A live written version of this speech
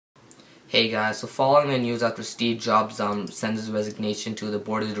Hey guys, so following the news after Steve Jobs sends his resignation to the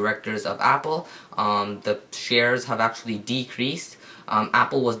board of directors of Apple, the shares have actually decreased.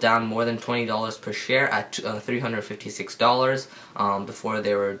 Apple was down more than $20 per share at $356. Before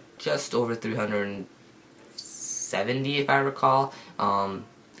they were just over 370, if I recall.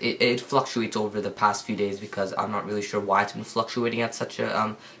 It fluctuates over the past few days because I'm not really sure why it's been fluctuating at such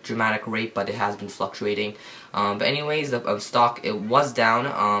a dramatic rate, but it has been fluctuating. But anyways, the stock, it was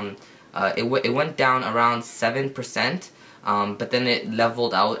down. It went down around 7%, but then it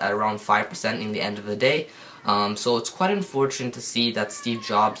leveled out at around 5% in the end of the day. So it's quite unfortunate to see that Steve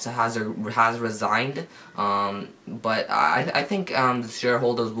Jobs has resigned, but I think the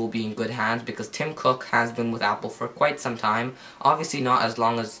shareholders will be in good hands because Tim Cook has been with Apple for quite some time. Obviously not as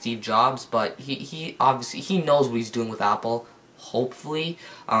long as Steve Jobs, but he obviously knows what he's doing with Apple. Hopefully,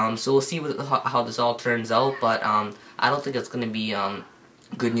 so we'll see how this all turns out. But I don't think it's going to be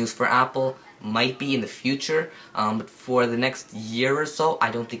good news for Apple. Might be in the future, but for the next year or so, I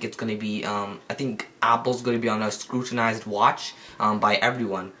don't think it's going to be, I think Apple's going to be on a scrutinized watch by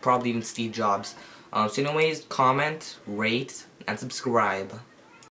everyone, probably even Steve Jobs. So anyways, comment, rate, and subscribe.